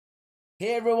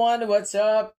Hey everyone, what's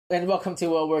up? And welcome to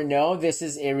What We're Know. This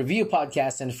is a review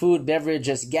podcast on food,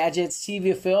 beverages, gadgets,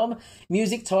 TV, film,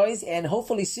 music, toys, and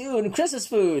hopefully soon, Christmas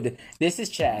food. This is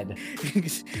Chad.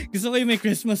 Gusto ko yung may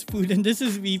Christmas food, and this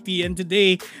is VP, and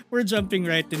today we're jumping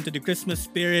right into the Christmas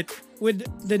spirit with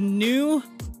the new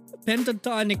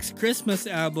Pentatonix Christmas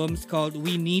albums called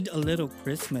We Need a Little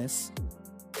Christmas.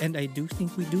 And I do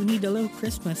think we do need a little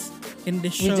Christmas in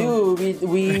this show. We do.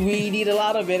 We need a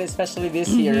lot of it, especially this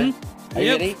year. Are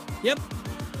you ready? Yep.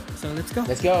 So let's go.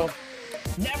 Let's go.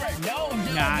 Never. No,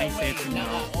 Nah, wait. No,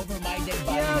 over my dead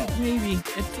body. Yeah, No. maybe.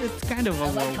 It's kind of a I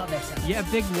like whoa. how that sounds. Yeah,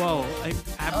 big whoa.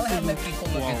 I'll have my Absolute people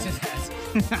look whoa. into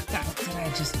that. What did I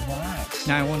just watch?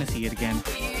 Now I want to see it again.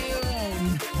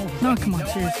 Ew. No, come on, no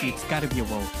seriously. way. It's got to be a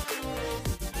whoa.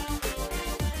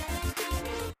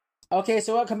 Okay,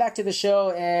 so welcome back to the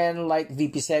show, and like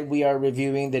VP said, we are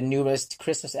reviewing the newest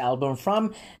Christmas album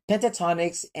from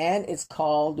Pentatonix, and it's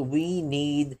called We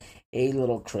Need a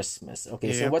Little Christmas.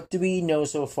 Okay, so Yep. what do we know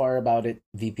so far about it,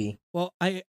 VP? Well,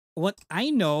 what I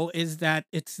know is that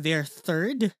it's their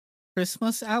third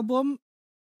Christmas album.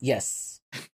 Yes.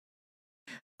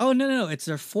 Oh no, it's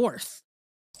their fourth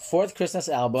Fourth Christmas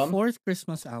album.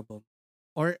 Christmas album.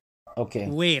 Or Okay.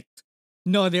 wait,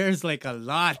 no, there's like a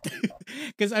lot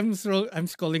because I'm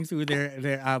scrolling through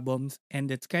their albums,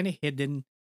 and it's kind of hidden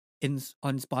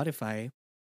on Spotify.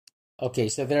 Okay,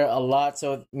 so there are a lot.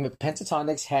 So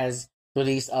Pentatonix has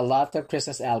released a lot of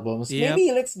Christmas albums. Yep.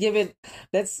 Maybe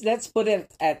let's put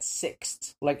it at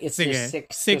sixth. Like it's their Sige,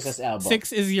 sixth Christmas album.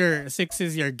 Six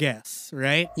is your guess,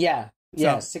 right? Yeah.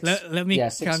 Yeah. So, Six. let me yeah,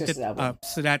 six count Christmas it album. up.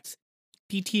 So that's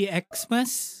PT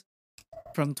Xmas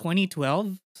from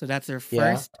 2012. So that's their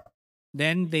Yeah. first.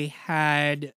 Then they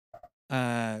had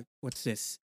what's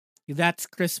this? That's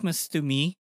Christmas to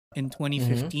Me in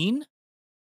 2015.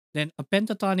 Then a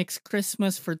Pentatonix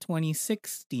Christmas for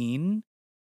 2016.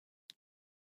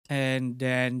 And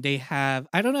then they have,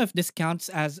 I don't know if this counts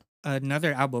as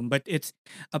another album, but it's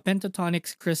a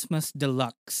Pentatonix Christmas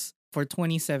Deluxe for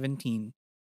 2017.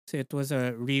 So it was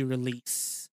a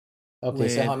re-release Okay,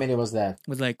 so how with- many was that?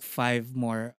 with like five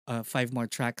more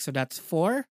tracks. So that's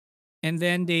four. And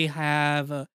then they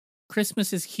have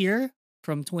Christmas is Here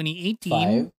from 2018.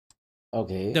 Five.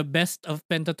 Okay. The Best of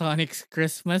Pentatonix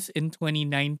Christmas in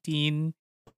 2019.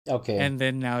 Okay. And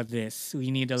then now this. We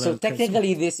Need a so Little Christmas.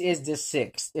 technically, this is the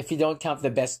sixth if you don't count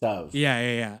the best of.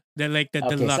 Yeah. They're like the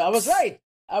Okay, deluxe. so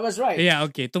I was right. Yeah,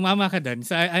 okay. Tumama ka dun.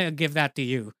 So I give that to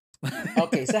you.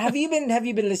 Okay, so have you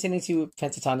been listening to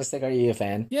Pentatonix? Like, are you a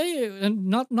fan? Yeah. And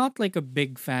not like a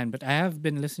big fan, but I have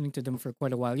been listening to them for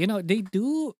quite a while. You know, they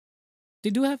do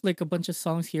have like a bunch of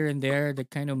songs here and there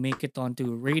that kind of make it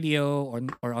onto radio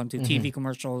or onto TV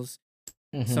commercials.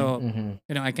 So,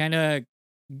 you know, I kind of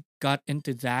got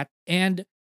into that, and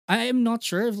I am not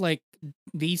sure if like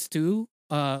these two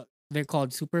they're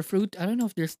called Superfruit. I don't know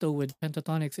if they're still with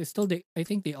Pentatonix. It's still I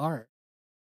think they are.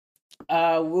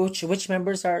 Which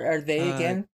members are they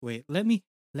again? Wait, let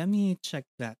me check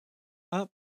that up.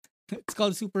 It's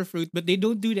called Superfruit, but they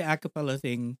don't do the acapella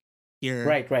thing here.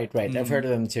 Right. I've heard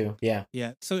of them too. Yeah.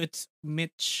 Yeah. So it's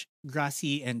Mitch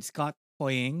Grassi and Scott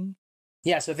Hoying.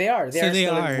 Yeah, so they are. So they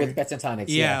still are. with Pentatonix.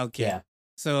 Yeah, okay. Yeah.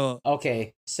 So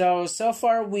Okay. So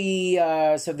far we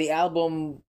so the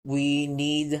album We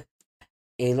Need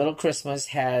a Little Christmas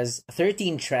has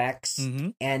 13 tracks,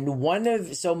 mhm. and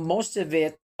most of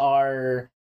it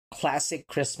are classic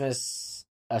Christmas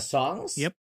songs.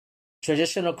 Yep.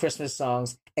 Traditional Christmas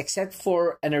songs, except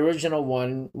for an original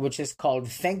one which is called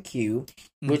Thank You,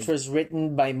 which was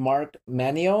written by Mark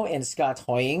Manio and Scott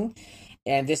Hoying.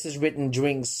 And this is written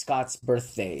during Scott's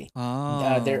birthday.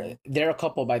 Oh. They're a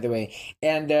couple, by the way.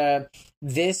 And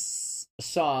this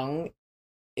song,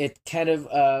 it kind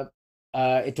of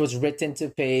it was written to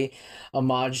pay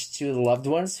homage to the loved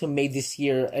ones who made this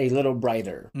year a little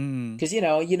brighter. Mm. Because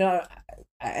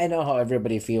I know how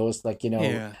everybody feels. Like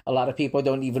Yeah. a lot of people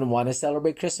don't even want to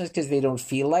celebrate Christmas because they don't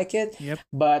feel like it. Yep.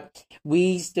 But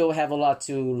we still have a lot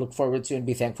to look forward to and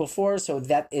be thankful for. So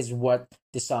that is what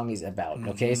the song is about.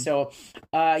 Okay,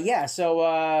 Mhm.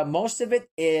 so most of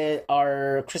it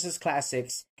are Christmas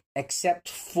classics, except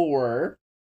for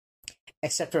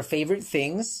Favorite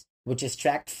Things, which is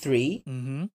track 3,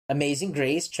 Mm-hmm. Amazing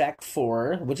Grace, track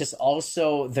 4, which is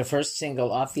also the first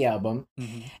single off the album.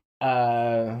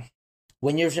 Mm-hmm.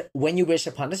 When you Wish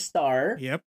Upon a Star,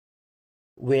 Yep.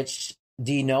 which,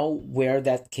 do you know where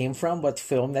that came from? What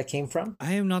film that came from?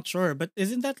 I am not sure, but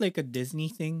isn't that like a Disney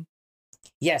thing?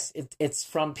 Yes, it's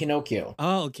from Pinocchio.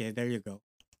 Oh, okay. There you go.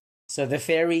 So the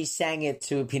fairy sang it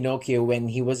to Pinocchio when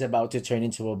he was about to turn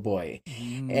into a boy.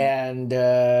 Mm. And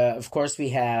of course, we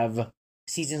have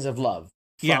Seasons of Love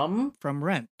Yeah. from From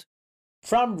Rent.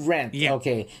 Rent. Yeah.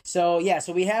 Okay. So yeah,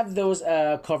 so we have those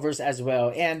covers as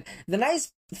well. And the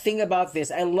nice thing about this,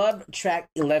 I love track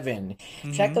 11.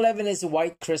 Track Mhm. 11 is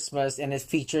White Christmas, and it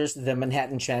features the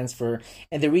Manhattan Transfer.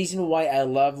 And the reason why I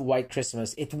love White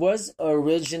Christmas, it was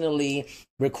originally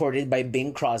recorded by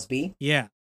Bing Crosby. Yeah.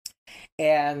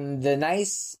 And the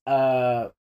nice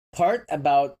part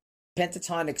about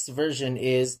Pentatonic's version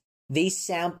is they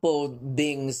sampled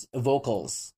Bing's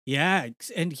vocals. Yeah.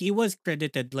 And he was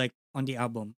credited like on the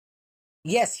album.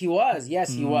 Yes, he was.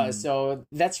 Yes, he was. Mm. So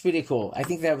that's really cool. I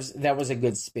think that was a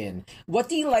good spin. What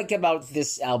do you like about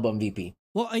this album, VP?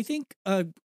 Well, I think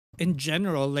in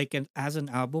general, like as an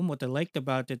album, what I liked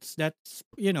about it's that's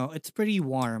it's pretty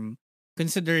warm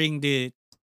considering the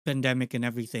pandemic and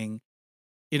everything.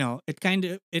 It kind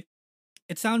of it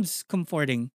sounds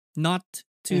comforting, not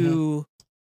Mm-hmm. too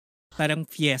parang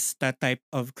fiesta type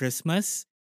of Christmas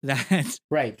that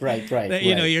Right, right, right, that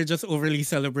right. you're just overly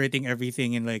celebrating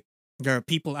everything, and like there are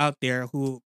people out there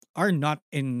who are not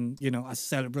in a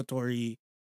celebratory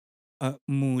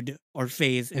mood or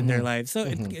phase in their Mm-hmm. lives. So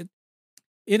Mm-hmm.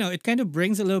 it kind of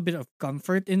brings a little bit of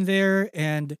comfort in there,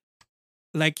 and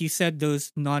like you said,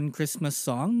 those non-Christmas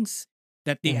songs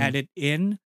that they Mm-hmm. added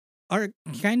in are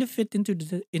kind of fit into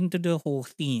the whole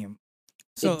theme.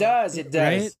 It So does. It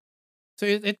right, does. so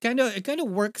it kind of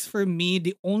works for me.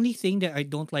 The only thing that I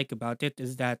don't like about it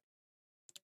is that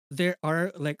there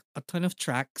are like a ton of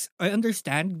tracks. I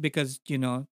understand because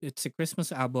it's a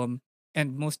Christmas album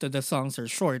and most of the songs are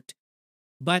short,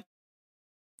 but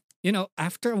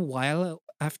after a while,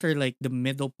 after like the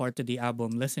middle part of the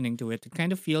album, listening to it, it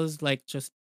kind of feels like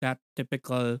just that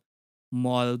typical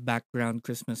mall background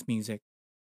Christmas music.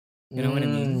 You know what I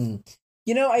mean? Mm.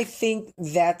 I think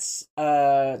that's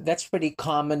pretty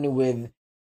common with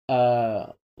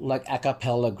like a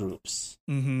cappella groups.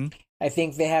 Mm-hmm. I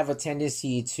think they have a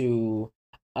tendency to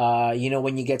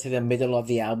when you get to the middle of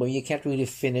the album, you can't really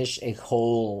finish a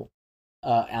whole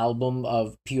album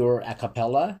of pure a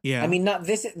cappella. I Yeah. mean, not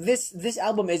this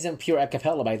album isn't pure a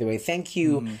cappella, by the way. Thank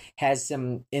You Mm-hmm. has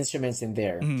some instruments in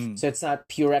there. Mm-hmm. So it's not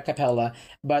pure a cappella,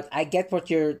 but I get what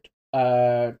you're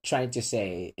trying to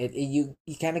say. You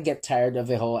kind of get tired of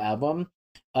the whole album.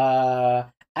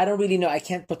 I don't really know. I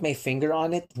can't put my finger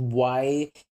on it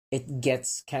why it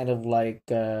gets kind of like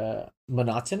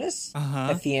monotonous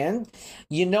Uh-huh. at the end.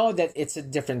 You know that it's a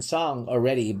different song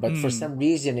already, but for Mm. some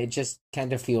reason it just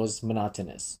kind of feels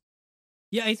monotonous.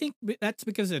 Yeah, I think that's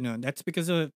because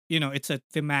of it's a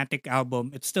thematic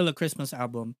album. It's still a Christmas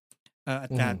album at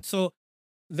Mm-hmm. that. So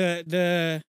the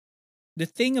the the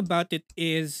thing about it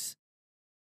is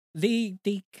they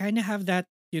kind of have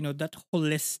that that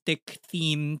holistic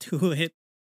theme to it.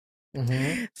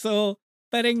 Mm-hmm. So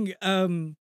parang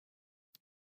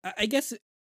I guess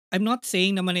I'm not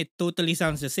saying naman it totally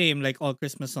sounds the same, like all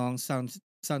Christmas songs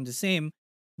sound the same,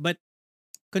 but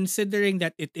considering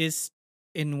that it is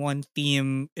in one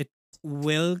theme, it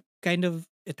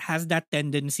has that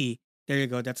tendency. There you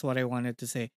go. That's what I wanted to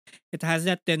say. It has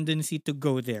that tendency to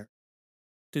go there,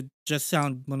 to just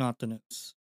sound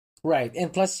monotonous. Right.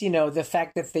 And plus, the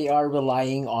fact that they are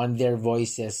relying on their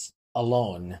voices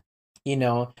alone.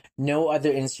 No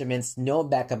other instruments, no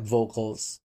backup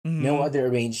vocals, no Mm-hmm. other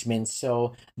arrangements.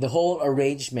 So the whole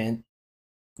arrangement,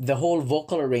 the whole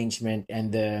vocal arrangement and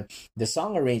the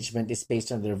song arrangement is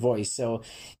based on their voice. So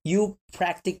you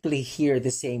practically hear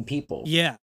the same people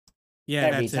Yeah.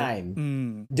 Yeah, every that's it. time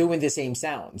Mm. doing the same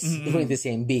sounds, doing Mm-mm. the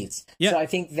same beats. Yeah. So I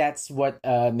think that's what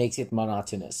makes it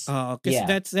monotonous. Because Yeah.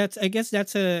 that's I guess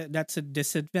that's a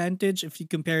disadvantage if you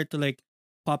compare it to like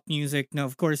pop music. Now,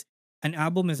 of course, an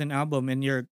album is an album, and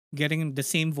you're getting the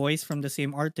same voice from the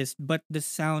same artist, but the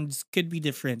sounds could be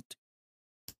different,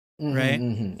 right?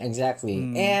 Exactly.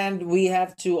 Mm. And we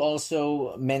have to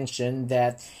also mention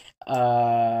that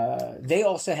they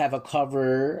also have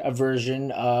a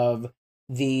version of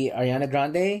the Ariana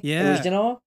Grande Yeah.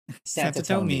 original, Santa Santa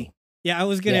Tell Tell Me. Me. Yeah, I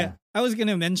was Yeah.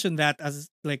 gonna mention that as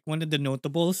like one of the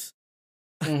notables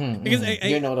because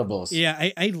Your notables. yeah,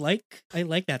 I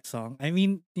like that song. I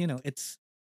mean, it's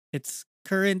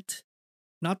current,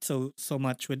 not so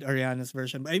much with Ariana's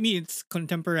version, but I mean it's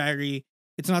contemporary.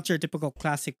 It's not your typical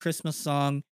classic Christmas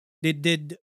song. They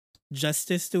did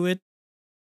justice to it.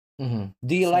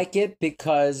 Do you So like it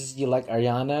because you like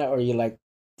Ariana or you like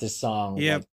the song,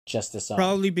 yeah, like just the song?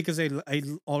 probably because I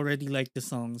already like the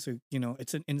song, so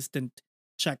it's an instant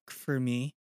check for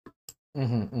me.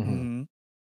 Mm.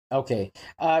 Okay.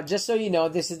 Just so you know,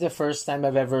 this is the first time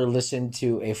I've ever listened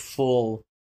to a full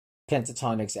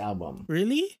Pentatonics album.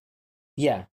 Really?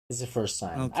 Yeah, It's the first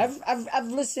time. Okay.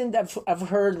 I've listened. I've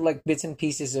heard like bits and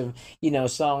pieces of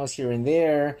songs here and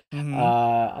there. Mhm.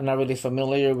 I'm not really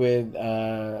familiar with.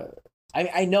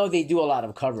 I know they do a lot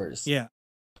of covers Yeah.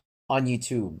 on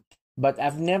YouTube, but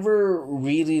I've never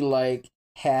really like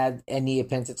had any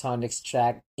Pentatonix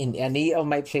track in any of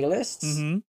my playlists.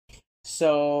 Mm-hmm.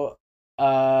 So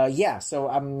yeah, so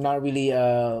I'm not really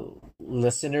a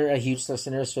huge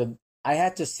listener, so I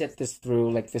had to sit this through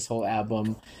like this whole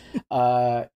album.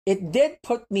 It did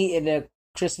put me in a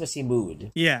Christmassy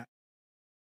mood. Yeah.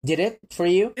 Did it for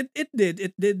you? It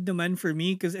did naman for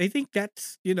me because I think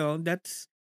that's that's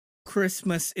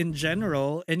Christmas in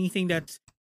general. Anything that's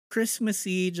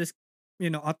Christmassy just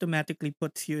automatically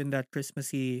puts you in that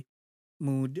Christmassy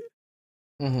mood.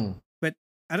 Mm-hmm. But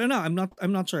I don't know.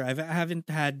 I'm not sure. I haven't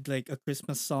had like a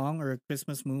Christmas song or a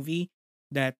Christmas movie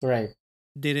that Right.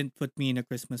 didn't put me in a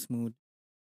Christmas mood.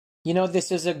 This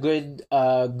is a good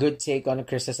take on a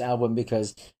Christmas album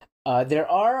because there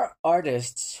are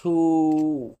artists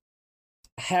who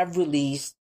have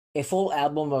released a full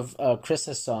album of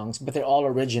Christmas songs, but they're all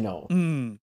original,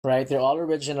 Mm. right? They're all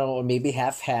original, or maybe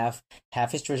half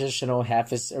is traditional,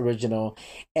 half is original,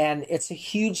 and it's a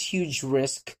huge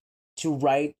risk to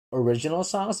write original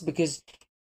songs because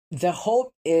the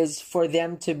hope is for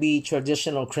them to be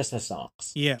traditional Christmas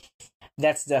songs. Yeah.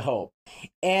 That's the hope.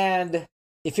 And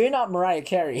if you're not Mariah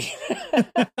Carey,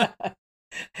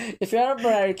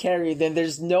 then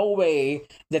there's no way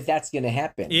that that's going to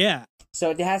happen. Yeah. So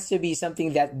it has to be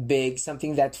something that big,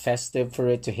 something that festive for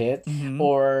it to hit. Mhm.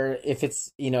 Or if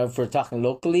it's, if we're talking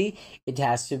locally, it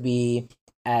has to be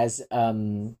as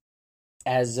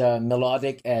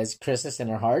melodic as Christmas in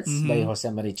Our Hearts by Mhm. Jose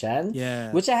Marichan,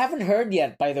 Yeah. which I haven't heard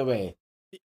yet, by the way.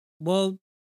 Well,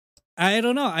 I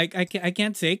don't know. I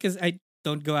can't say because I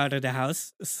don't go out of the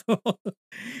house. So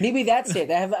Maybe that's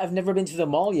it. I've never been to the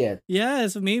mall yet. yeah,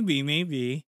 so maybe.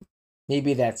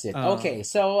 Maybe that's it. Okay,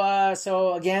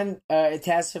 so again, it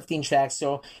has 15 tracks,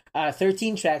 so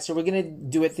 13 tracks. So we're gonna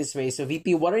do it this way. So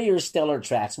VP, what are your stellar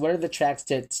tracks? What are the tracks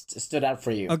that stood out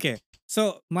for you? Okay.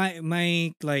 So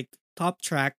my like top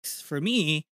tracks for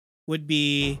me would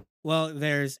be, well,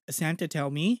 there's Santa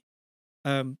Tell Me,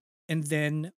 and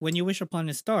then When You Wish Upon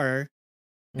a Star,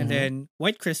 and Mhm. then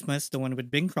White Christmas, the one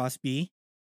with Bing Crosby,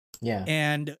 Yeah.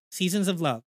 and Seasons of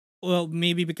Love. Well,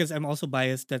 maybe because I'm also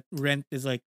biased that Rent is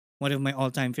like one of my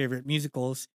all-time favorite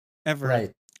musicals ever.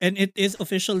 Right. And it is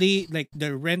officially like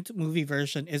the Rent movie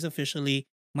version is officially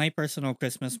my personal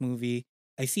Christmas movie.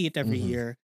 I see it every Mhm.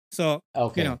 year. So,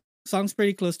 Okay. song's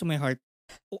pretty close to my heart.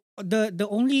 The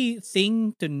only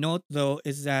thing to note though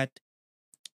is that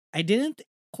I didn't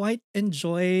quite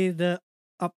enjoy the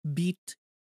upbeat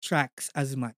tracks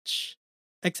as much,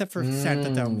 except for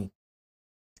Santa Tell Me.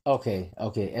 Okay.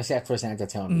 Except for Santa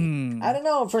Tell Me. Mm. I don't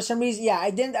know. For some reason, yeah, I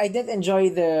didn't enjoy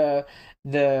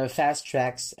the fast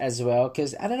tracks as well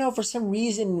because I don't know. For some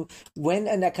reason, when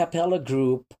an a cappella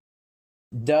group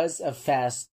does a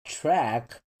fast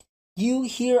track, you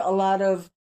hear a lot of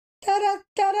da da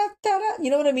da da da da. You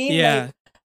know what I mean? Yeah.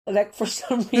 Like for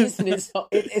some reason,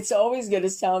 it's always gonna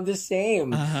sound the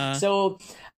same. Uh-huh. So,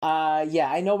 yeah,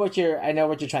 I know what you're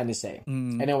trying to say.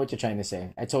 Mm. I know what you're trying to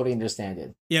say. I totally understand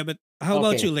it. Yeah, but how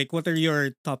about Okay. you? Like, what are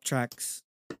your top tracks?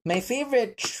 My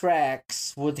favorite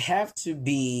tracks would have to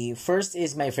be first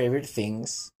is My Favorite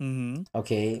Things. Mm-hmm.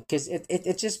 Okay, because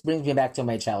it just brings me back to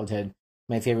my childhood.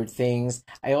 My favorite things.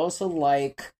 I also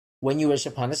like When You Wish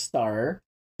Upon a Star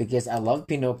because I love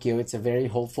Pinocchio. It's a very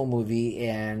hopeful movie,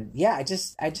 and yeah, I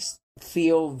just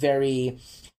feel very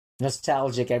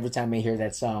nostalgic every time I hear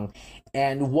that song.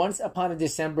 And Once Upon a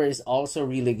December is also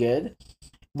really good.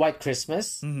 White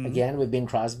Christmas Mhm. again with Bing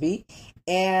Crosby,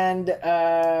 and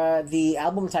the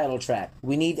album title track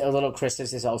 "We Need a Little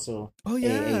Christmas" is also Oh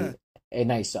yeah, a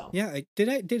nice song. yeah.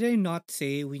 Did I not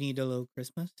say We Need a Little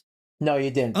Christmas? No,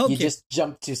 you didn't. You Okay. just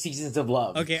jumped to Seasons of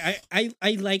Love. Okay,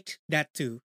 I liked that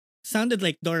too. Sounded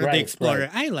like Dora the Right, Explorer. right.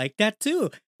 I like that too.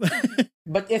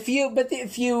 But if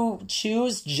you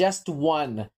choose just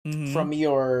one Mhm. from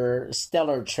your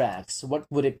stellar tracks, what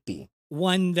would it be?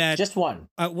 One that Just one.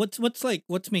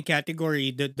 what's my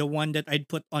category? The one that I'd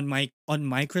put on my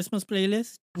Christmas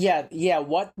playlist. Yeah.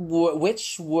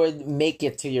 Which would make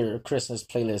it to your Christmas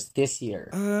playlist this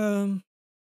year?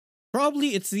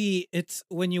 Probably it's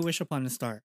When You Wish Upon a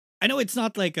Star. I know it's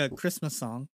not like a Christmas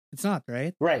song. It's not,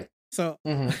 right? Right. So,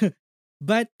 Mm-hmm.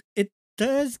 but it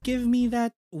does give me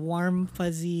that warm,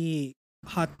 fuzzy,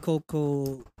 hot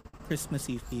cocoa,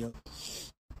 Christmassy feel.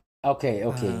 Okay.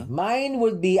 Mine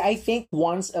would be, I think,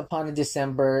 Once Upon a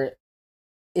December.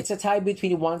 It's a tie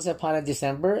between Once Upon a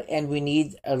December and We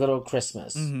Need a Little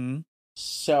Christmas. Mm-hmm.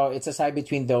 So it's a tie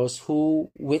between those.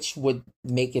 Which would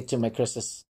make it to my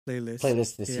Christmas Playlist.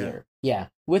 playlist this Yeah. year? Yeah.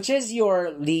 Which is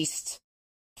your least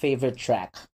favorite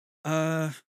track?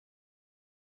 Uh,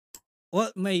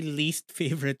 well, my least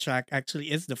favorite track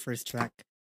actually is the first track,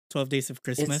 12 Days of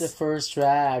It's the Christmas. first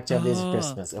track of this Oh,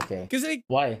 Christmas. Okay. because like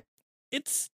Why?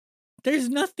 it's there's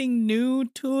nothing new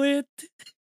to it.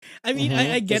 I mean,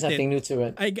 I There's get it. nothing new to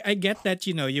it. I get that,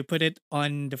 you put it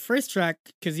on the first track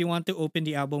because you want to open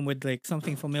the album with like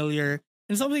something familiar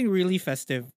and something really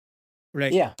festive,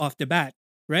 right? Yeah. Off the bat,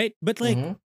 right? But like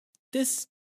Mhm. this,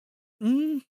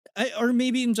 mm, or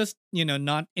maybe in just,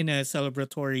 not in a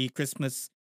celebratory Christmas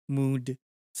mood.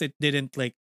 So it didn't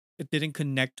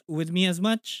connect with me as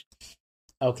much.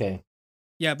 Okay.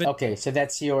 Yeah, but Okay, so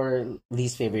that's your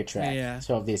least favorite track, Yeah.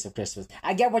 12 Days of Christmas.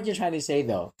 I get what you're trying to say,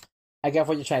 though. I get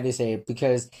what you're trying to say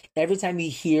because every time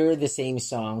you hear the same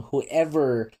song,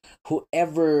 whoever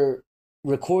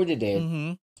recorded it,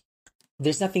 mhm.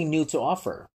 there's nothing new to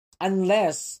offer.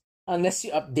 Unless you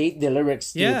update the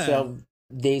lyrics to Yeah.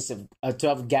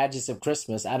 12 gadgets of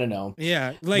Christmas. I don't know.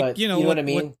 Yeah, like But you know what I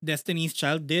mean? what Destiny's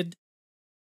Child did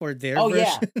for their Oh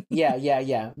version.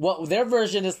 yeah. Well, their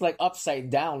version is like upside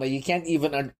down. Like you can't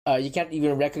even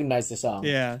recognize the song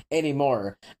Yeah.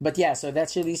 anymore. But yeah, so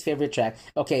that's your least favorite track.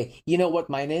 Okay, you know what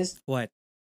mine is? What?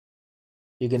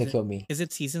 You're gonna Is it- kill me. Is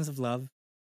it Seasons of Love?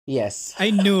 Yes. I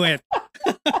knew it.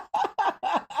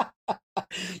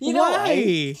 You know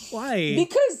Why? Why?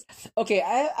 because okay,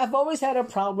 I've always had a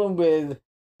problem with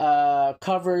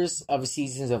covers of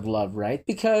Seasons of Love, right?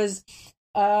 Because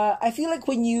I feel like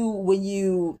when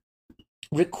you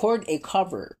record a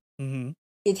cover, Mhm.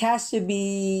 it has to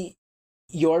be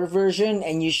your version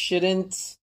and you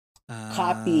shouldn't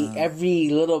copy Ah, every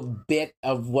little bit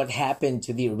of what happened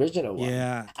to the original one.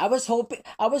 Yeah. I was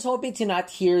hoping to not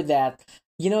hear that,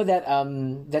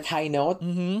 that high note,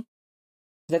 Mhm.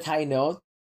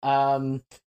 um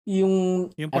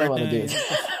yung Yung I don't part want to na- do it.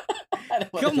 I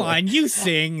don't wanna Come do it. on, you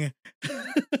sing.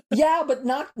 Yeah, but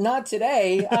not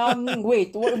today.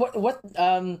 Wait, what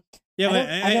Yeah,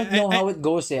 I but don't know how it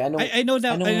goes there. I know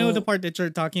that. I know the know- part that you're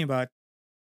talking about.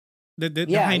 The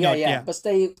yeah, high yeah, note. yeah. Yeah.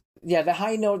 But the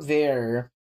high note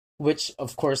there, which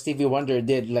of course Stevie Wonder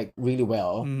did like really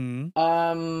well. Mhm.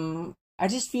 I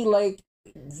just feel like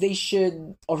they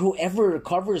should, or whoever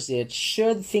covers it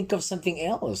should think of something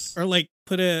else. Or like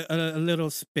put a little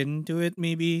spin to it,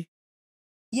 maybe.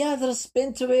 Yeah, little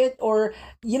spin to it, or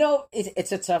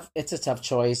it's a tough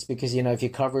choice because if you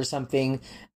cover something,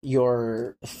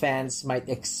 your fans might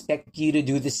expect you to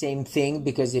do the same thing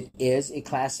because it is a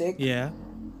classic. Yeah.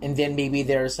 And then maybe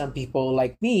there are some people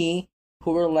like me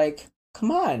who are like, "Come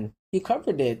on, you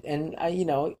covered it, and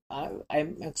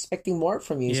I'm expecting more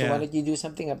from you. So Yeah. why don't you do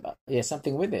something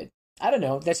something with it?" I don't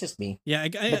know. That's just me. Yeah.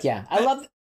 But yeah, I love.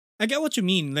 I get what you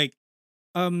mean. Like,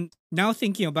 now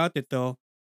thinking about it though,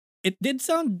 it did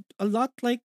sound a lot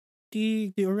like the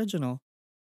original.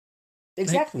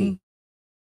 Exactly.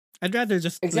 I'd rather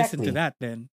just listen Exactly. to that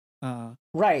then.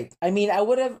 Right. I mean, I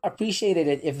would have appreciated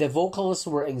it if the vocals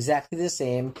were exactly the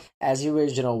same as the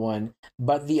original one,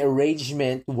 but the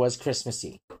arrangement was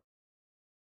Christmassy.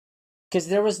 Because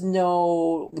there was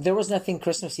nothing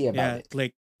Christmassy about Yeah, it.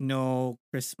 like no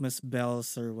Christmas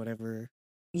bells or whatever.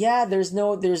 Yeah, there's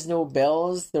no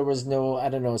bells. There was no, I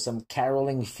don't know, some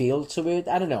caroling feel to it.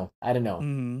 I don't know.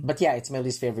 Mhm. But yeah, it's my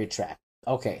least favorite track.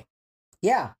 Okay.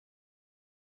 Yeah.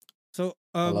 So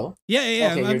Hello? yeah,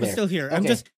 Okay, you're I'm there. still here.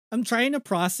 Okay. I'm trying to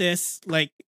process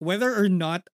like whether or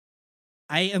not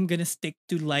I am gonna stick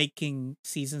to liking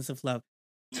Seasons of Love.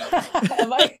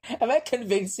 am I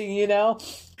convincing you now?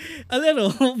 A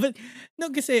little, but no,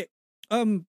 kasi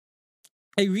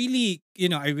I really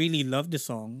love the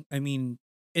song. I mean,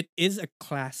 it is a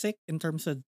classic in terms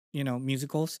of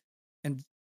musicals and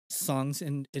songs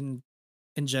in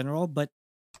general, but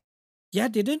yeah,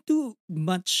 they didn't do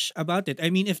much about it. I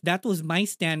mean, if that was my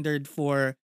standard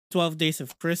for 12 Days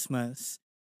of Christmas,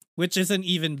 which is an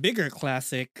even bigger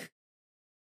classic.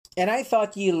 And I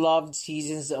thought you loved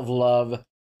Seasons of Love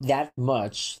that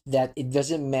much that it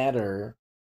doesn't matter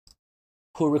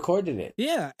who recorded it.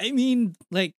 Yeah, I mean,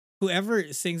 like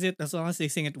whoever sings it, as long as they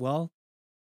sing it well,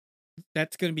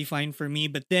 that's gonna be fine for me.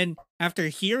 But then after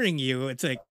hearing you, it's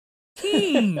like,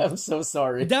 I'm so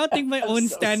sorry. doubting my I'm own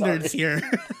so standards sorry.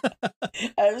 here.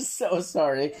 I'm so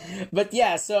sorry. But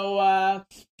yeah, so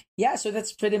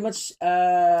that's pretty much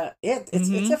it.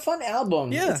 It's a fun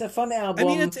album. Yeah. It's a fun I album.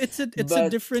 mean, it's a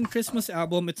but- different Christmas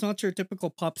album. It's not your typical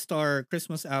pop star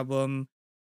Christmas album.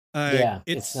 Yeah,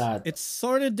 it's not. It's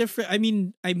sort of different. I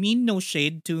mean no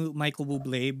shade to Michael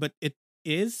Bublé, but it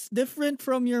is different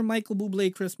from your Michael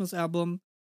Bublé Christmas album.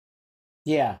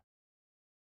 Yeah.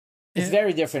 It's Yeah.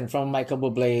 very different from Michael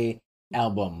Bublé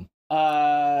album.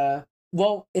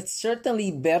 Well, it's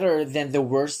certainly better than the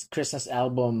worst Christmas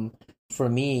album for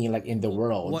me, like in the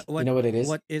world. You know what it is?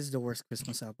 What is the worst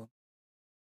Christmas album?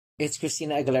 It's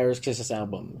Christina Aguilera's Christmas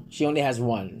album. She only has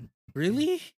one.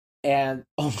 Really? And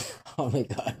oh my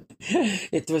god.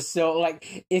 It was so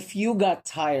like if you got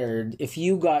tired, if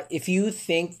you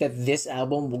think that this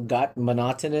album got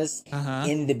monotonous Uh-huh.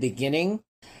 in the beginning,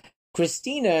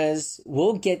 Christina's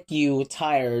will get you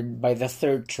tired by the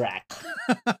third track.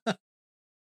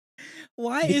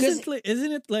 Why Because-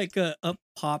 isn't it like a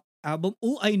pop album?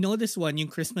 Oh, I know this one, yung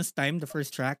Christmas Time, the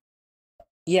first track.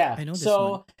 Yeah. I know this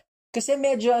so kasi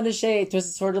medyo ano siya, it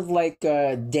was sort of like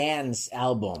a dance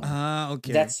album. Ah,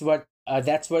 okay. That's what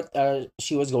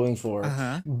she was going for.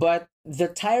 Uh-huh. But the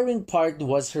tiring part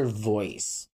was her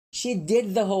voice. She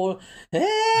did the whole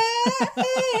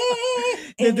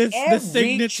in the every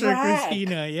signature track.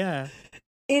 Christina, yeah.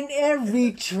 In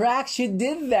every track, she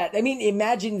did that. I mean,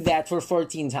 imagine that for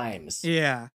 14 times.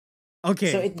 Yeah.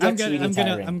 Okay. So it I'm gets gonna really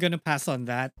tiring. I'm gonna pass on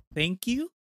that. Thank you.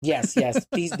 Yes,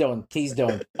 please don't.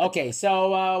 Okay, so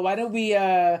why don't we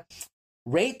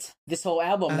rate this whole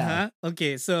album now? Uh-huh.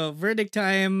 Okay, so verdict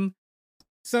time.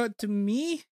 So to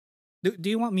me, do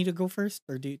you want me to go first,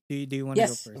 or do you want to go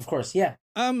Yes, first? of course. Yeah,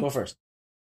 go first.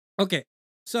 Okay.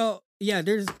 So yeah,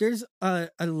 there's a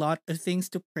lot of things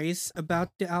to praise about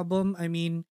the album. I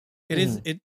mean, it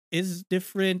is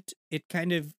different. It kind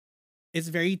of is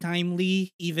very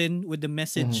timely, even with the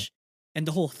message and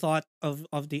the whole thought of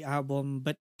the album.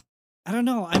 But I don't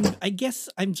know. I guess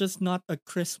I'm just not a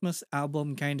Christmas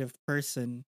album kind of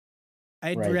person.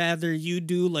 I'd Right. rather you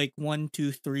do like 1, 2,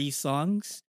 3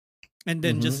 songs, and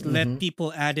then just let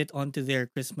people add it onto their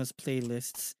Christmas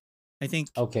playlists. I think,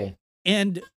 Okay.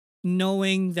 and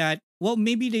knowing that, well,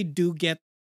 maybe they do get,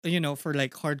 for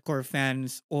like hardcore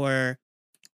fans or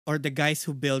the guys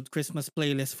who build Christmas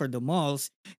playlists for the malls,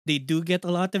 they do get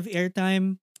a lot of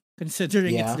airtime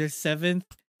considering it's Yeah. their 7th.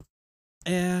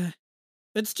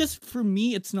 It's just, for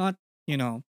me, it's not,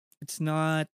 it's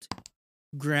not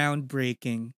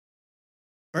groundbreaking.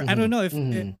 Or I don't know if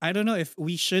I don't know if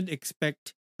we should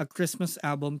expect a Christmas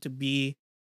album to be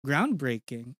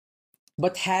groundbreaking.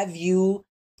 But have you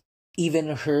even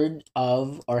heard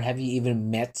of or have you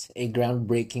even met a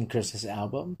groundbreaking Christmas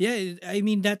album? Yeah, I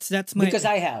mean that's my Because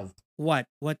I have. what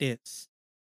is.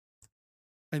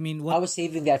 I mean, I what? was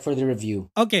saving that for the review.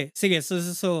 Okay, sige,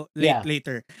 so Yeah.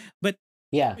 later. But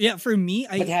Yeah. yeah, for me,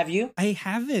 But have you? I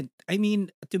haven't. I mean,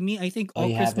 to me, I think Oh, all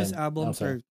you Christmas haven't. albums Okay.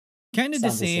 are kind of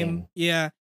the Sound the same. same. Yeah.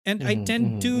 And I Mhm, tend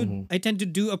mhm, to mhm. I tend to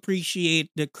do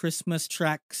appreciate the Christmas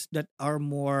tracks that are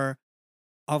more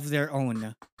of their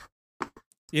own.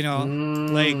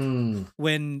 Like Mm.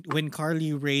 when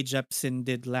Carly Rae Jepsen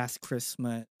did Last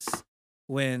Christmas,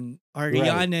 when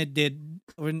Ariana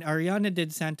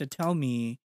did Santa Tell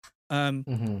Me,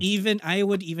 Mhm. even I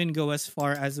would even go as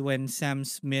far as when Sam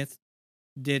Smith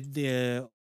did the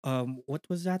what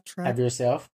was that track?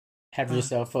 Have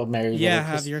yourself a merry Yeah, little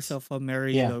Have Christmas. Yourself a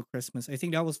Merry Yeah. Little Christmas. I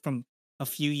think that was from a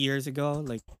few years ago,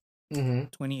 like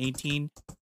Mhm. 2018.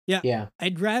 Yeah.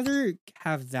 I'd rather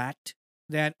have that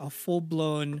than a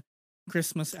full-blown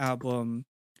Christmas album,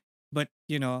 but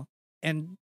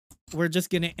and we're just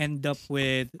gonna end up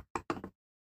with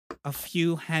a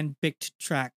few hand-picked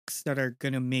tracks that are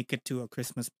gonna make it to a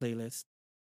Christmas playlist.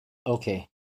 Okay.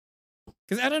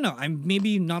 Because I don't know, I'm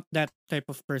maybe not that type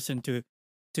of person to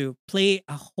play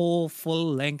a whole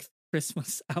full-length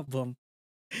Christmas album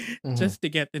Mhm. just to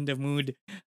get in the mood.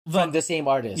 From the same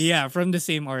artist. Yeah, from the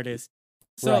same artist.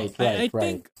 So Right, I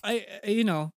right. think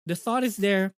the thought is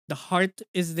there, the heart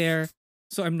is there.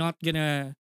 So I'm not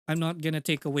gonna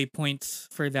take away points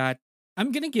for that.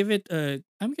 I'm gonna give it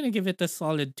a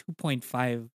solid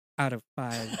 2.5 out of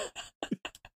 5.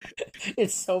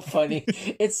 It's so funny.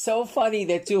 It's so funny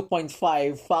that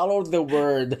 2.5 followed the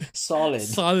word solid.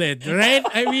 Solid, right?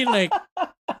 I mean, like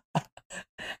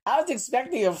I was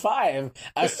expecting a 5.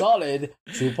 A solid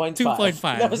 2.5.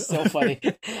 2.5. That was so funny.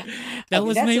 that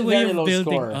was that's my a way very of low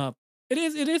building score. up. It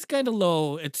is kind of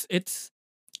low. It's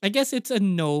I guess it's a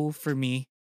no for me.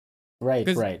 Right,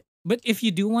 'Cause- right. But if you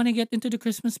do want to get into the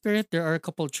Christmas spirit, there are a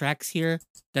couple tracks here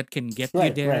that can get you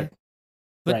Right, there. right.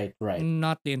 But Right, right.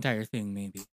 Not the entire thing,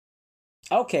 maybe.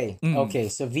 Okay, Mm. okay.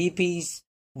 So VP's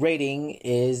rating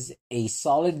is a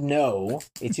solid no,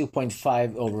 a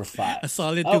 2.5 over 5. A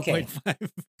solid Okay. 2.5.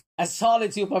 A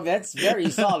solid 2.5. That's very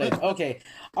solid. Okay.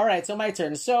 All right. So my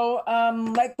turn. So,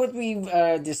 like what we've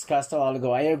discussed a while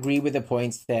ago, I agree with the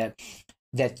points that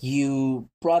you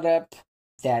brought up.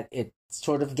 That it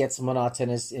sort of gets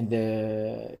monotonous in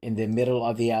the middle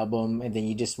of the album, and then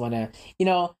you just want to,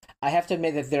 I have to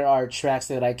admit that there are tracks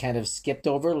that I kind of skipped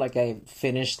over, like I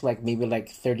finished like maybe like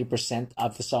 30%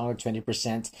 of the song or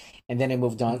 20%, and then I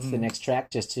moved on to the next track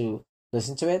just to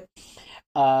listen to it.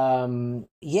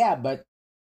 Yeah, but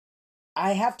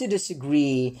I have to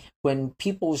disagree when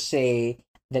people say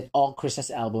that all Christmas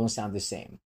albums sound the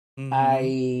same.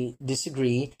 I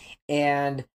disagree,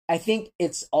 and I think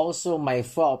it's also my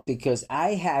fault because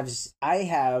I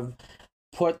have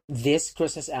put this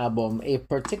Christmas album, a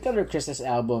particular Christmas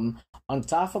album, on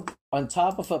top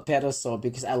of a pedestal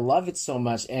because I love it so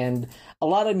much, and a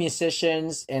lot of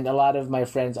musicians and a lot of my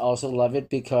friends also love it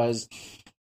because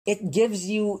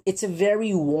it's a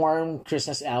very warm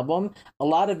Christmas album. A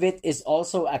lot of it is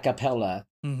also a cappella,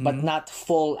 but not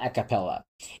full a cappella.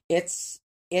 It's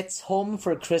Home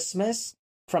for Christmas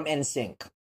from NSYNC.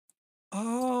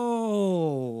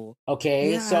 Oh.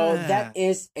 Okay, so Yeah. that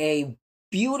is a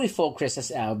beautiful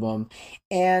Christmas album.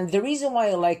 And the reason why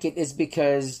I like it is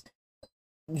because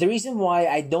the reason why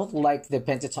I don't like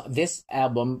this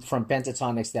album from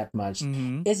Pentatonix that much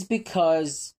is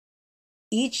because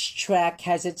each track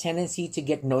has a tendency to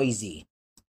get noisy.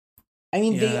 I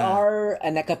mean, they Yeah. are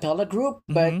an a cappella group,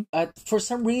 but for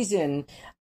some reason,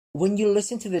 when you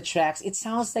listen to the tracks, it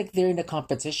sounds like they're in a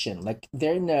competition, like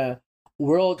they're in a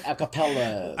world a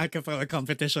cappella Acapella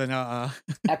competition. a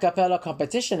cappella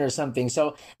competition or something.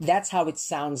 So that's how it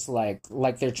sounds like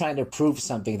they're trying to prove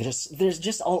something. There's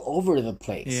just all over the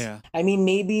place. Yeah. I mean,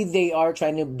 maybe they are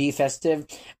trying to be festive,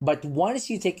 but once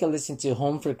you take a listen to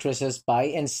Home for Christmas by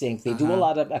NSYNC, they do a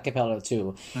lot of a cappella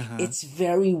too. It's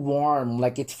very warm.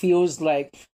 Like it feels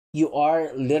like you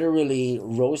are literally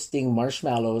roasting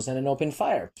marshmallows on an open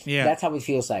fire. Yeah. That's how it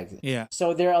feels like. Yeah.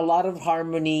 So there are a lot of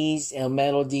harmonies and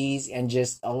melodies and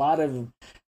just a lot of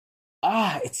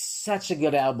it's such a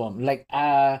good album. Like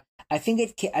I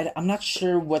think I'm not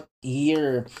sure what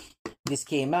year this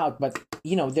came out, but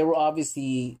they were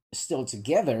obviously still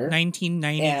together.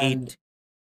 1998. And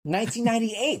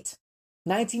 1998.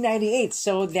 1998.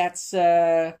 So that's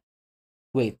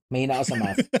wait, may na ako sa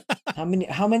math.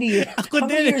 How many years? Ako How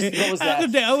many din years eh. ago was Ako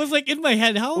that? din. I was like in my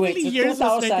head, how Wait, many so years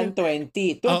was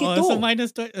 2020. 22. so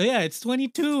minus yeah, it's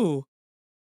 22.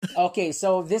 Okay,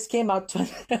 so this came out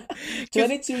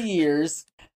 22 years.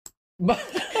 But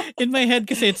In my head,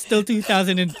 because it's still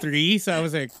 2003, so I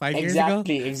was like 5 years ago.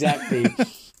 exactly.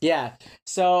 Yeah.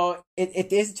 So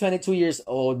it is 22 years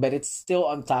old, but it's still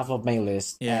on top of my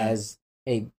list Yeah. as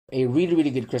a really,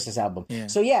 really good Christmas album. Yeah.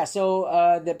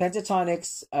 So the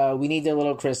Pentatonix, We Need a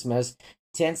Little Christmas,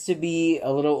 tends to be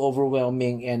a little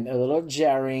overwhelming and a little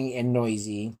jarring and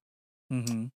noisy.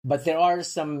 But there are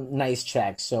some nice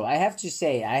tracks. So I have to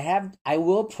say, I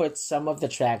will put some of the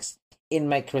tracks in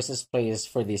my Christmas playlist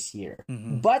for this year.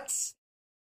 But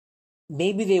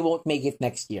maybe they won't make it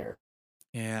next year.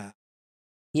 Yeah.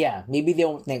 Yeah, maybe they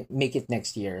won't make it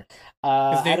next year. they-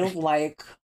 I don't like.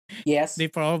 Yes, They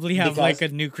probably have Because- like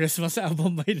a new Christmas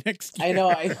album by next year.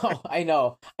 I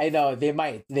know.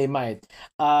 They might.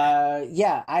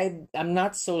 Yeah, I'm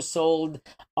not so sold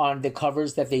on the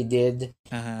covers that they did.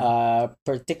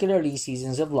 Particularly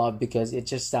Seasons of Love, because it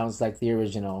just sounds like the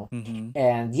original.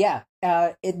 And yeah,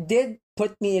 it did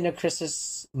put me in a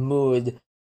Christmas mood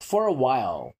for a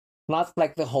while. Not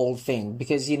like the whole thing,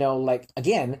 because like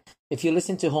again, if you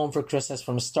listen to Home for Christmas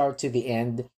from start to the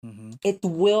end, it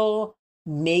will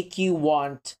make you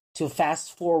want to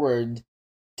fast forward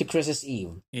to Christmas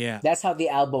Eve. Yeah. That's how the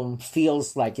album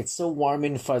feels like. It's so warm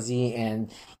and fuzzy, and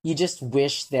you just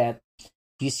wish that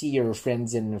you see your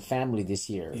friends and family this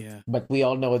year. Yeah. But we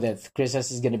all know that Christmas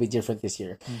is going to be different this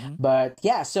year. But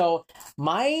yeah, so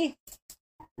my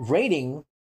rating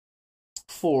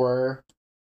for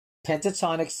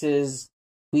Pentatonix's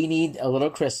We Need a Little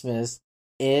Christmas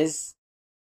is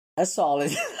a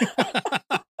solid.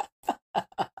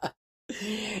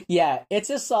 Yeah, it's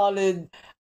a solid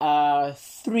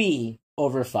 3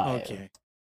 over 5.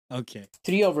 Okay.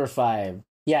 3 over 5.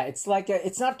 Yeah, it's like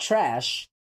it's not trash,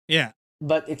 Yeah.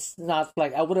 but it's not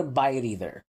like I wouldn't buy it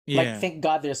either. Yeah. Like thank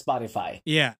God there's Spotify.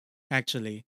 Yeah.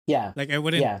 Actually, Yeah. like I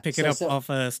wouldn't Yeah, pick it so- up off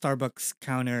a Starbucks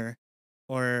counter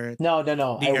or No. The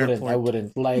I airport.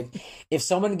 wouldn't. Like if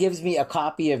someone gives me a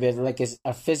copy of it, like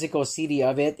a physical CD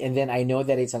of it, and then I know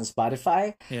that it's on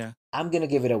Spotify, yeah. I'm gonna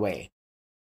give it away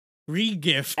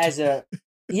Re-gift. as a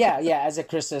as a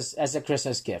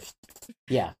Christmas gift.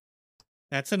 Yeah.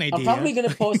 That's an idea. I'm probably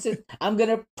gonna post it. I'm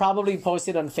gonna probably post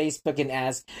it on Facebook and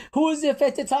ask, "Who is the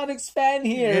Pentatonix fan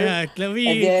here?" Yeah, let me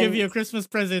And then- give you a Christmas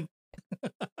present.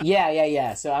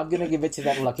 Yeah. So I'm gonna give it to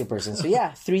that lucky person. So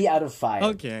yeah, 3 out of 5.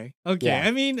 Okay. Okay. Yeah.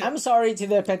 I mean, I'm sorry to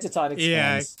the Pentatonics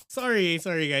yeah. fans. Sorry,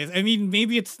 guys. I mean,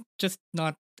 maybe it's just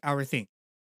not our thing.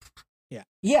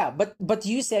 Yeah, but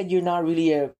you said you're not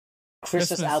really a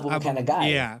Christmas album kind of guy,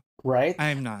 Yeah, right?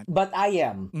 I'm not. But I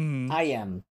am. Mhm. I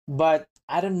am. But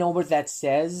I don't know what that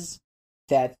says.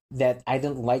 That I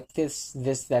don't like this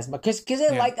that much because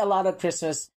I Yeah. like a lot of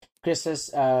Christmas.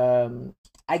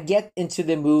 I get into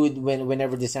the mood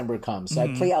whenever December comes. So I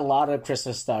Mhm. play a lot of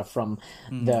Christmas stuff from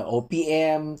Mhm. the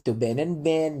OPM to Ben and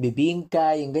Ben,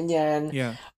 Bibingka, yung ganyan,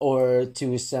 Yeah. or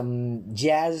to some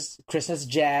jazz, Christmas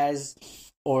jazz,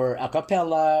 or a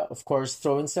cappella. Of course,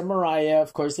 throw in some Mariah.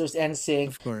 Of course, there's NSYNC,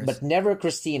 Of course. but never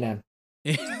Christina.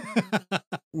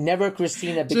 Never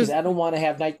Christina because Just- I don't want to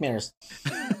have nightmares.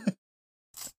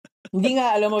 Hindi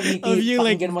nga, alam mo, Vicky, Of you,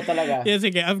 like- pakinggan mo talaga. Yes,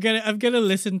 okay. I'm gonna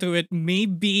listen to it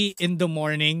maybe in the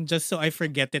morning just so I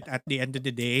forget it at the end of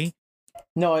the day.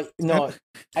 No,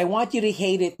 I want you to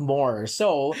hate it more.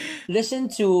 So,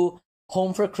 listen to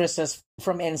Home for Christmas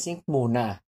from NSYNC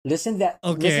muna. Listen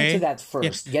Okay. to that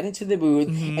first. Get into the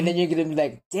mood, Mhm. and then you're gonna be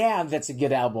like, "Damn, that's a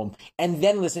good album." And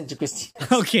then listen to Christina.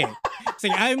 Okay. So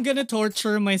I'm gonna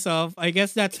torture myself. I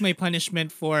guess that's my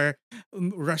punishment for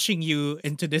rushing you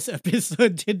into this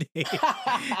episode today.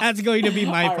 That's going to be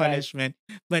my All right. punishment.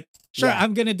 But sure, Yeah.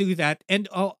 I'm gonna do that. And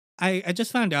I just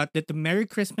found out that the Merry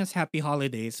Christmas Happy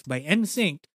Holidays by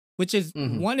NSYNC, which is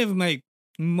Mhm. one of my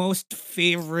most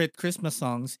favorite Christmas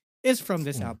songs, is from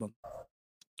this Mm. album.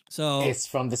 So It's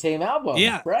from the same album.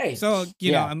 yeah, Right. So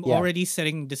you know, Yeah, I'm yeah. already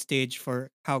setting the stage for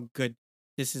how good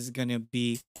this is gonna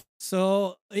be.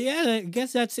 So yeah, I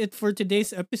guess that's it for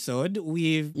today's episode.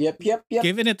 We've Yep.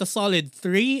 given it a solid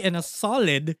 3 and a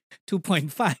solid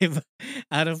 2.5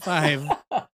 out of 5.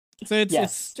 So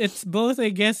Yes. it's both, I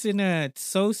guess, in a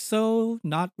so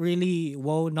not really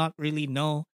whoa, not really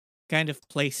no kind of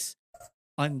place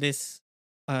on this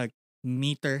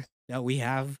meter that we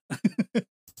have.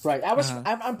 Right. Uh-huh.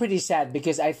 I'm pretty sad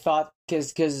because I thought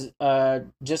because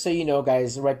just so you know,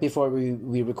 guys, right before we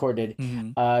recorded,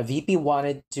 Mhm. VP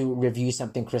wanted to review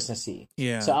something Christmassy.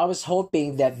 Yeah. So I was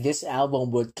hoping that this album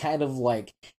would kind of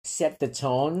like set the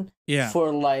tone yeah.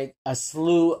 for like a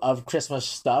slew of Christmas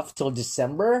stuff till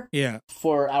December Yeah.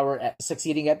 for our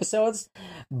succeeding episodes,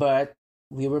 but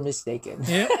we were mistaken.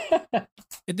 Yeah.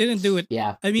 It didn't do it.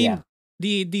 Yeah. I mean,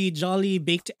 yeah. the Jolly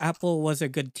Baked Apple was a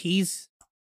good tease.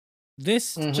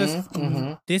 This just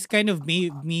this kind of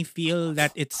made me feel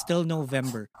that it's still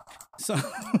November. So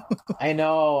I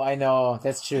know.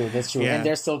 That's true. Yeah. And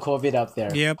there's still COVID out there.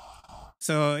 yep.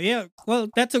 So yeah, well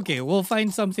that's okay. We'll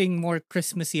find something more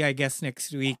Christmassy, I guess,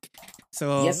 next week.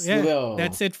 So Yes, yeah, we will.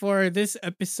 that's it for this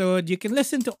episode. You can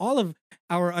listen to all of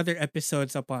our other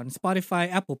episodes up on Spotify,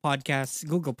 Apple Podcasts,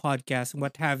 Google Podcasts, and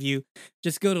what have you.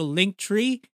 Just go to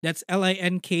Linktree. That's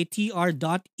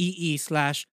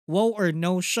linktr.ee/Whoa or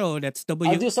No Show. That's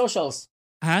I'll do socials.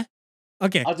 Huh?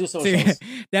 Okay. I'll do Sige. socials.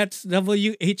 That's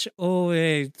WHO.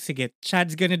 Sige,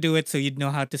 Chad's gonna do it so you'd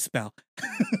know how to spell.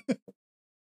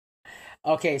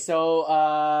 Okay, so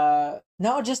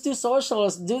no, just do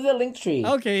socials. Do the link tree.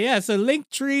 Okay, yeah. So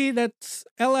Linktree, that's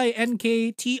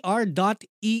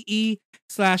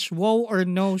linktr.ee/Whoa or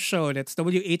No Show. That's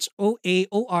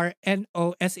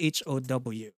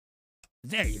WHOAORNOSHOW.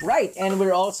 There you go. Right, and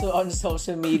we're also on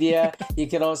social media. You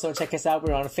can also check us out.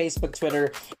 We're on Facebook,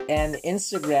 Twitter, and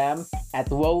Instagram at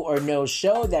Whoa or No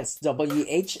Show. That's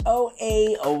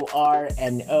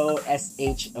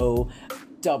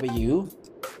WHOAORNOSHOW.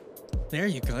 There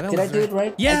you go. That Did I was do it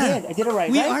right? Yeah. I did it right.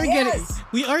 We right? are Yes!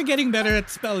 we are getting better at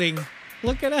spelling.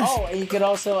 Look at us. Oh, and you can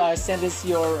also send us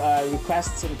your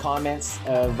requests and comments,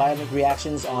 violent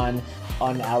reactions on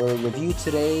our review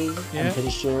today. Yeah. I'm pretty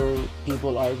sure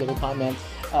people are going to comment.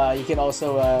 You can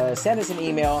also send us an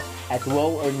email at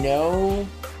Whoa or No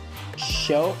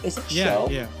Show. Is it yeah, show?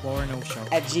 yeah. Whoa or No Show.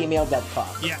 At gmail.com.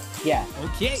 Yeah. Yeah.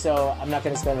 Okay. So I'm not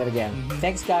going to spell that again. Mhm.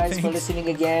 Thanks, guys, for Thanks. listening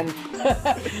again.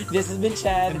 This has been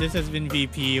Chad. And this has been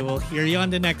VP. We'll hear you on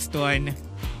the next one.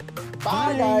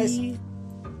 Bye, guys. Bye.